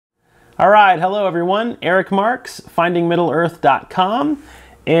All right, hello everyone. Eric Marks, findingmiddleearth.com,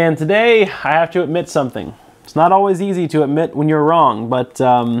 and today I have to admit something. It's not always easy to admit when you're wrong, but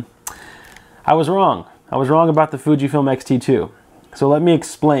I was wrong. I was wrong about the Fujifilm X-T2. So let me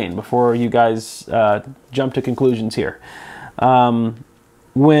explain before you guys jump to conclusions here.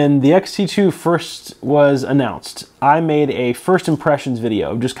 When the X-T2 first was announced, I made a first impressions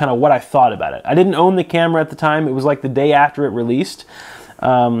video of just kind of what I thought about it. I didn't own the camera at the time. It was like the day after it released,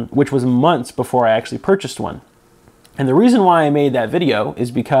 which was months before I actually purchased one. And the reason why I made that video is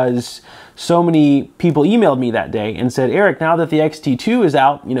because so many people emailed me that day and said, Eric, now that the X-T2 is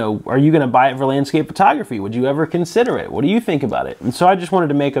out, you know, are you going to buy it for landscape photography? Would you ever consider it? What do you think about it? And so I just wanted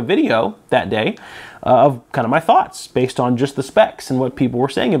to make a video that day of kind of my thoughts based on just the specs and what people were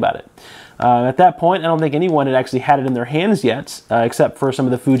saying about it. At that point, I don't think anyone had actually had it in their hands yet, except for some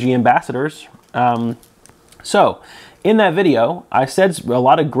of the Fuji ambassadors. So in that video, I said a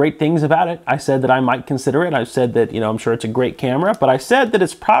lot of great things about it. I said that I might consider it. I said that, you know, I'm sure it's a great camera, but I said that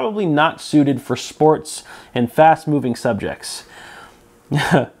it's probably not suited for sports and fast-moving subjects.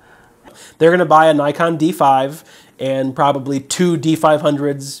 They're going to buy a Nikon D5 and probably 2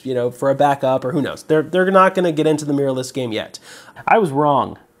 D500s, you know, for a backup, or who knows. They're not going to get into the mirrorless game yet. I was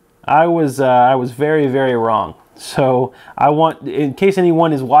wrong. I was very, very wrong. So I want, in case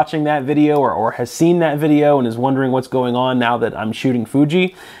anyone is watching that video or has seen that video and is wondering what's going on now that I'm shooting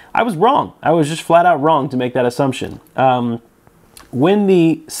Fuji, I was wrong. I was just flat out wrong to make that assumption. When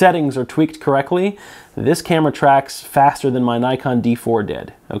the settings are tweaked correctly, this camera tracks faster than my Nikon D4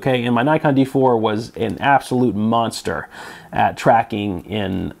 did, okay? And my Nikon D4 was an absolute monster at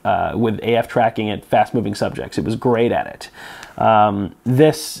tracking with AF tracking at fast-moving subjects. It was great at it.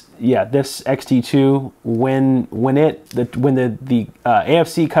 This X-T2, when the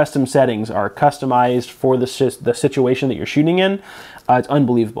AFC custom settings are customized for the situation that you're shooting in, it's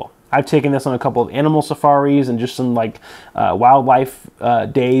unbelievable. I've taken this on a couple of animal safaris and just some like wildlife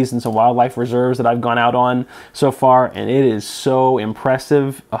days and some wildlife reserves that I've gone out on so far, and it is so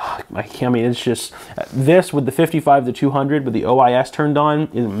impressive. Oh, I mean, it's just, this with the 55 to 200 with the OIS turned on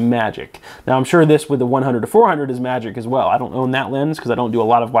is magic. Now I'm sure this with the 100 to 400 is magic as well. I don't own that lens because I don't do a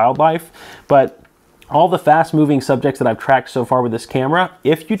lot of wildlife, but all the fast moving subjects that I've tracked so far with this camera,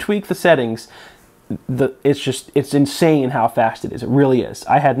 if you tweak the settings, it's insane how fast it is. It really is.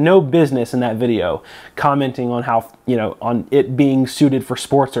 I had no business in that video commenting on how, you know, on it being suited for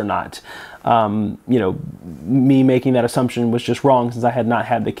sports or not. You know, me making that assumption was just wrong since I had not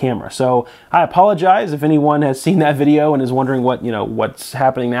had the camera. So I apologize if anyone has seen that video and is wondering what, you know, what's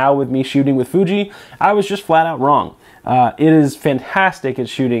happening now with me shooting with Fuji. I was just flat out wrong. It is fantastic at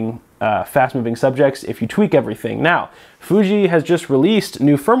shooting fast-moving subjects if you tweak everything. Now, Fuji has just released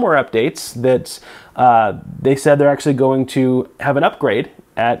new firmware updates that they said they're actually going to have an upgrade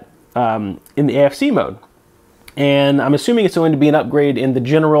in the AFC mode. And I'm assuming it's going to be an upgrade in the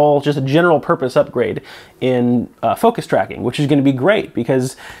general, just a general purpose upgrade in focus tracking, which is going to be great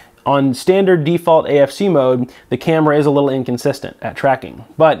because on standard default AFC mode, the camera is a little inconsistent at tracking.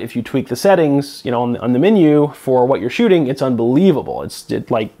 But if you tweak the settings, you know, on the menu for what you're shooting, it's unbelievable. It's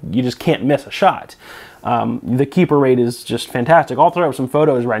like you just can't miss a shot. The keeper rate is just fantastic. I'll throw up some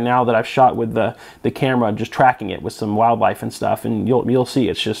photos right now that I've shot with the camera, just tracking it with some wildlife and stuff, and you'll see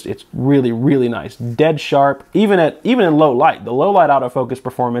it's really, really nice. Dead sharp, even in low light. The low light autofocus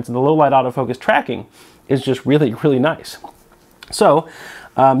performance and the low light autofocus tracking is just really, really nice. So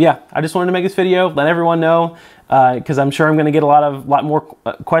yeah, I just wanted to make this video, let everyone know, because I'm sure I'm going to get a lot more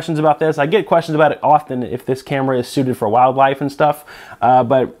questions about this. I get questions about it often if this camera is suited for wildlife and stuff,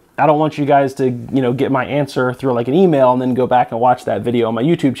 but I don't want you guys to, you know, get my answer through like an email and then go back and watch that video on my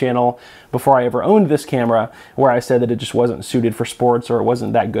YouTube channel before I ever owned this camera, where I said that it just wasn't suited for sports or it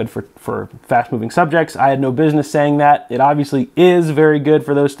wasn't that good for fast-moving subjects. I had no business saying that. It obviously is very good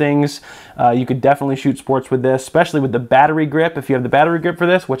for those things. You could definitely shoot sports with this, especially with the battery grip. If you have the battery grip for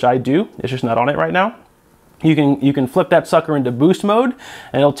this, which I do, it's just not on it right now. You can flip that sucker into boost mode,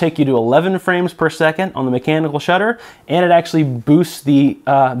 and it'll take you to 11 frames per second on the mechanical shutter, and it actually boosts the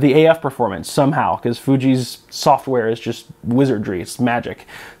AF performance somehow, because Fuji's software is just wizardry. It's magic.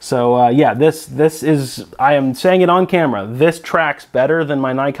 So yeah, this is, I am saying it on camera, this tracks better than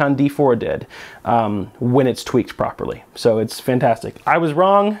my Nikon D4 did when it's tweaked properly. So it's fantastic. I was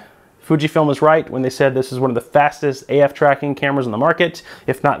wrong. Fujifilm was right when they said this is one of the fastest AF tracking cameras on the market,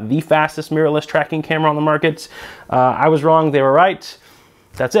 if not the fastest mirrorless tracking camera on the market. I was wrong, they were right.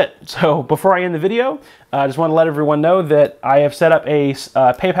 That's it. So before I end the video, I just want to let everyone know that I have set up a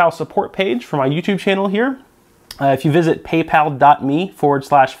PayPal support page for my YouTube channel here. If you visit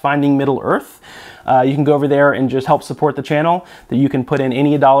paypal.me/findingmiddle-earth, you can go over there and just help support the channel. That you can put in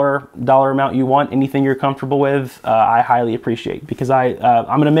any dollar amount you want, anything you're comfortable with. I highly appreciate, because I'm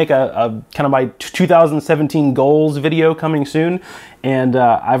going to make a kind of my 2017 goals video coming soon, and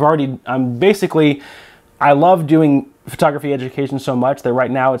I love doing photography education so much that right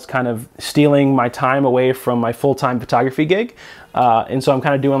now it's kind of stealing my time away from my full-time photography gig. And so I'm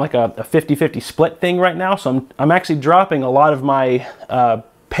kind of doing like a 50-50 split thing right now. So I'm actually dropping a lot of my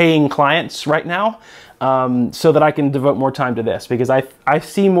paying clients right now, so that I can devote more time to this, because I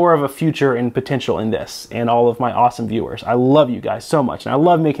see more of a future and potential in this and all of my awesome viewers. I love you guys so much, and I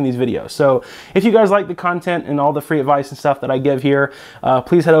love making these videos. So if you guys like the content and all the free advice and stuff that I give here,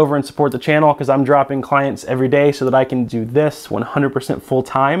 please head over and support the channel, because I'm dropping clients every day so that I can do this 100%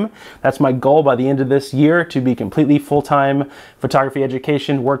 full-time. That's my goal by the end of this year, to be completely full-time photography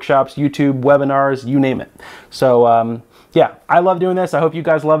education, workshops, YouTube, webinars, you name it. So yeah, I love doing this. I hope you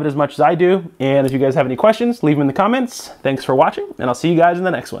guys love it as much as I do. And if you guys have any questions, leave them in the comments. Thanks for watching, and I'll see you guys in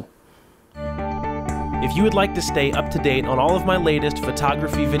the next one. If you would like to stay up to date on all of my latest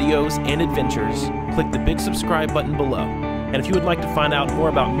photography videos and adventures, click the big subscribe button below. And if you would like to find out more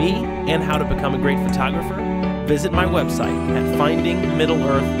about me and how to become a great photographer, visit my website at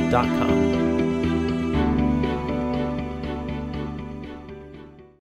findingmiddleearth.com.